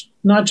dangerous,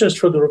 not just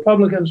for the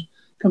Republicans,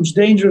 becomes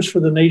dangerous for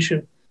the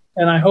nation,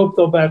 and I hope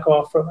they'll back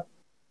off from it.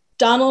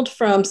 Donald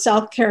from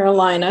South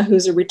Carolina,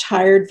 who's a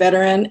retired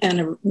veteran and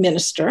a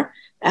minister,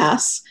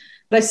 asks,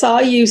 I saw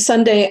you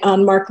Sunday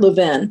on Mark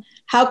Levin.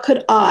 How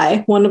could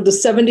I, one of the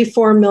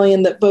 74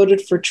 million that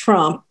voted for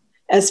Trump,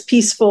 as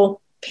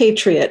peaceful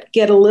patriot,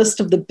 get a list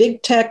of the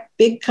big tech,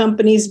 big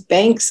companies,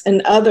 banks,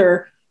 and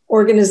other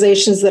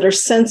organizations that are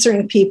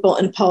censoring people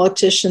and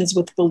politicians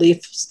with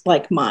beliefs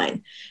like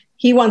mine?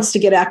 He wants to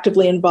get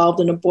actively involved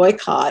in a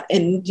boycott.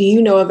 And do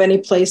you know of any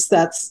place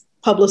that's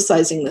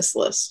publicizing this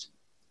list?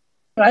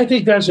 I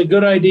think that's a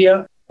good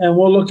idea, and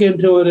we'll look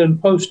into it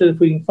and post it if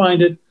we can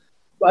find it.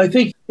 I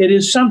think it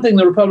is something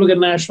the Republican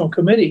National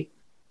Committee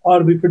ought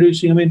to be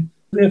producing. I mean,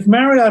 if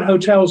Marriott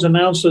Hotels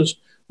announces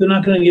they're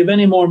not going to give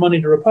any more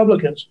money to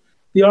Republicans,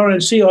 the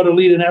RNC ought to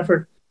lead an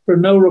effort for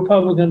no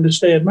Republican to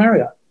stay at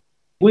Marriott.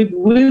 We've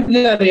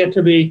got to get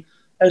to be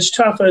as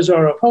tough as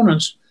our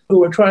opponents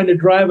who are trying to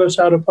drive us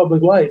out of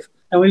public life.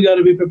 And we've got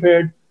to be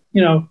prepared.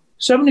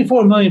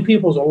 74 million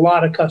people is a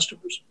lot of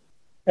customers.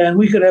 And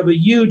we could have a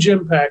huge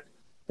impact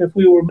if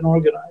we were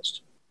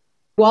organized.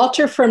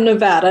 Walter from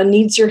Nevada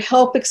needs your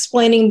help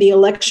explaining the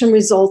election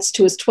results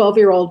to his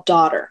 12-year-old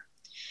daughter.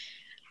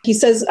 He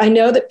says, I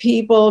know that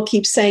people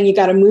keep saying you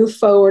got to move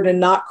forward and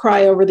not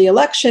cry over the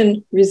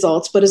election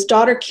results, but his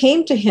daughter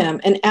came to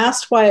him and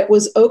asked why it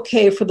was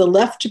okay for the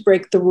left to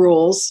break the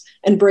rules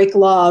and break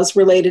laws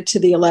related to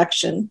the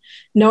election,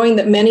 knowing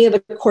that many of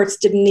the courts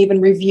didn't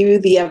even review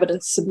the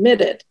evidence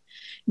submitted.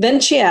 Then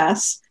she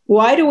asks,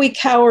 why do we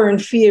cower in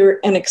fear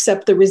and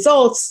accept the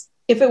results?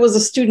 If it was a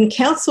student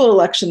council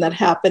election that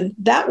happened,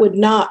 that would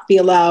not be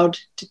allowed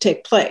to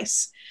take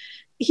place.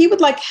 He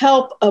would like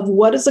help of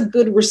what is a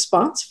good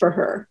response for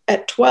her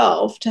at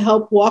 12 to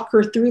help walk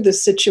her through the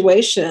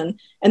situation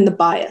and the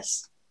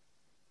bias.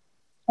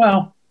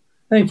 Well,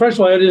 I think first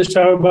of all, I just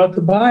talk about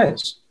the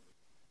bias.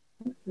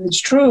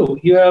 It's true.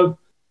 You have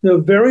the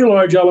very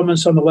large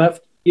elements on the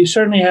left. You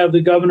certainly have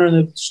the governor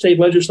and the state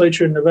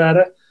legislature in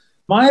Nevada.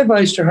 My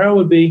advice to her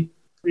would be,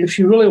 if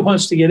she really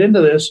wants to get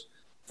into this,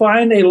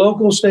 find a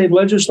local state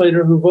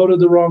legislator who voted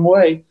the wrong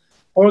way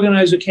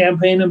organize a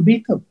campaign and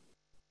beat them.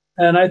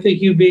 And I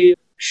think you'd be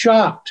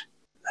shocked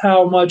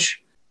how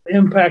much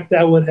impact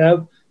that would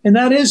have. And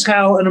that is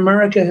how in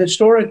America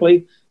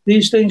historically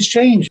these things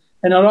change.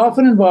 And it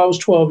often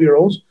involves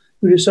 12-year-olds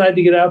who decide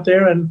to get out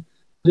there and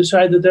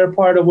decide that they're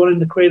part of wanting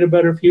to create a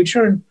better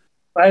future. And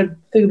I think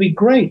it'd be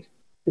great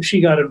if she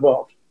got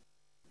involved.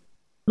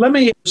 Let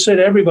me say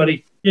to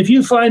everybody, if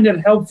you find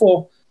it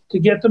helpful to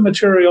get the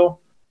material,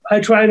 I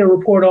try to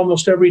report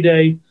almost every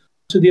day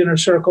to the Inner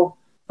Circle.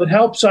 It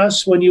helps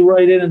us when you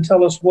write in and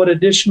tell us what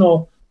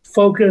additional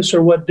focus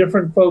or what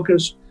different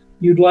focus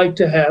you'd like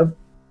to have.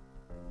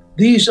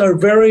 These are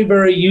very,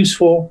 very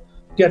useful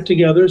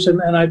get-togethers,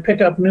 and I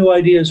pick up new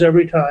ideas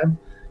every time.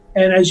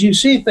 And as you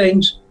see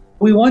things,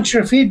 we want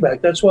your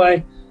feedback. That's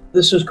why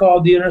this is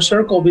called the Inner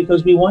Circle,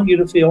 because we want you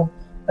to feel,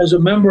 as a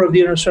member of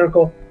the Inner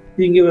Circle,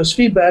 you can give us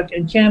feedback.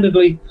 And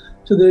candidly,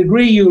 to the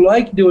degree you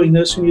like doing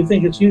this and you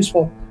think it's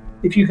useful,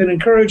 if you can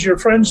encourage your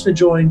friends to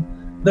join,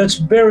 that's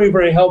very,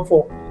 very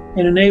helpful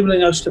in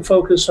enabling us to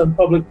focus on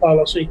public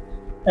policy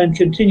and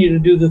continue to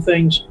do the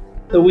things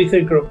that we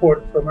think are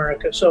important for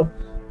America. So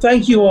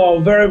thank you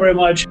all very, very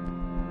much.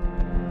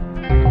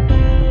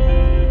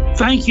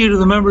 Thank you to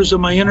the members of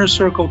my Inner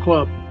Circle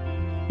Club.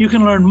 You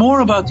can learn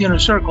more about the Inner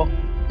Circle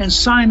and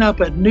sign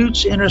up at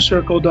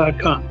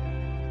newtsinnercircle.com.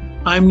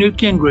 I'm Newt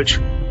Gingrich.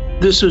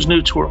 This is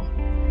Newt's World.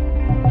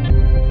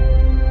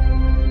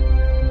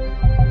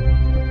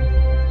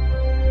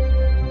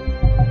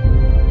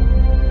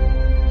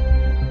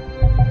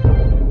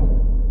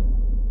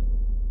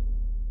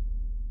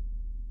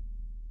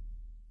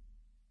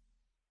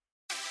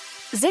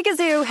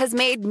 Zigazoo has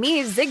made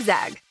me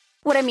zigzag.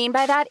 What I mean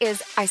by that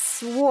is I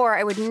swore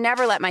I would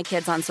never let my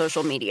kids on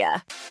social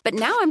media, but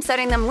now I'm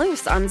setting them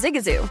loose on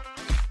Zigazoo.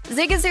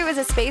 Zigazoo is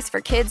a space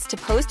for kids to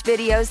post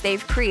videos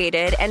they've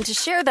created and to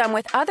share them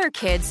with other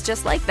kids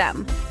just like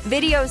them.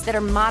 Videos that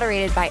are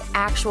moderated by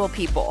actual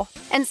people.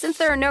 And since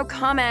there are no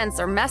comments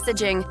or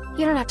messaging,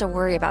 you don't have to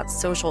worry about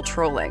social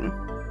trolling.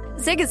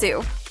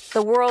 Zigazoo,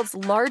 the world's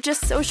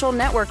largest social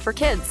network for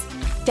kids.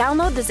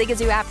 Download the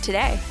Zigazoo app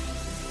today.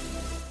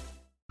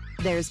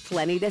 There's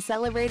plenty to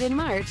celebrate in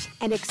March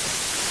and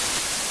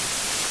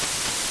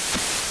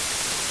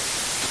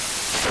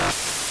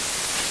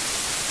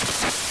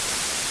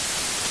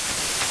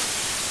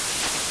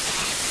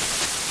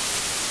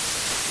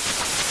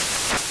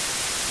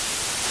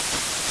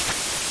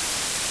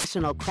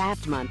National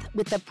Craft Month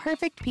with the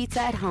perfect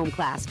pizza at home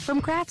class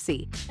from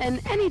Craftsy. And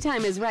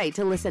anytime is right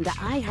to listen to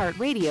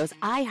iHeartRadio's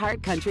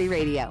iHeart Country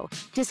Radio.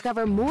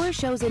 Discover more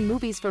shows and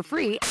movies for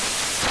free.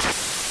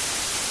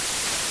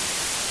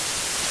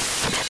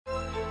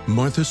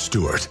 Martha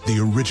Stewart, the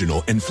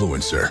original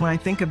influencer. When I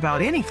think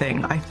about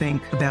anything, I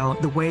think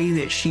about the way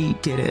that she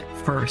did it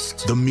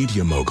first. The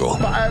media mogul.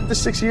 5 to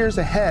 6 years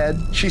ahead,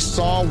 she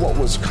saw what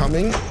was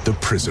coming. The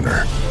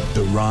prisoner.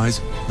 The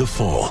rise, the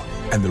fall,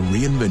 and the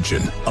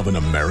reinvention of an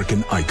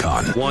American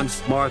icon.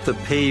 Once Martha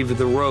paved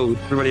the road,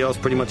 everybody else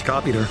pretty much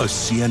copied her. A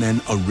CNN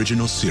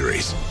original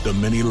series, The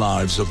Many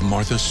Lives of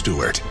Martha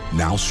Stewart,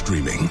 now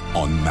streaming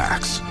on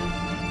Max.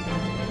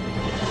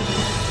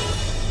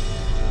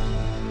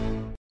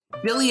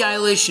 Billie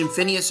Eilish and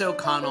Phineas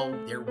O'Connell,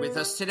 they're with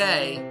us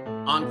today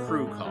on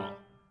Crew Call.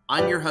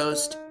 I'm your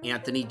host,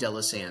 Anthony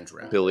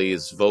D'Alessandro.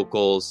 Billie's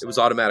vocals, it was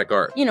automatic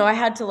art. You know, I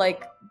had to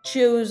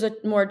choose a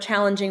more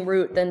challenging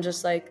route than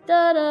just da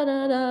da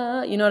da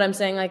da. You know what I'm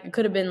saying? It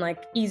could have been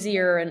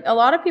easier. And a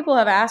lot of people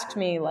have asked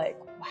me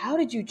how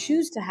did you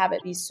choose to have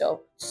it be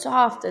so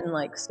soft and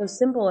so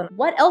simple? And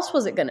what else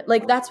was it gonna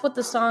that's what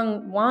the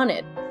song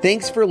wanted.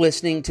 Thanks for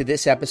listening to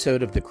this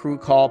episode of the Crew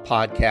Call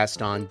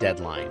podcast on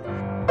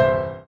Deadline.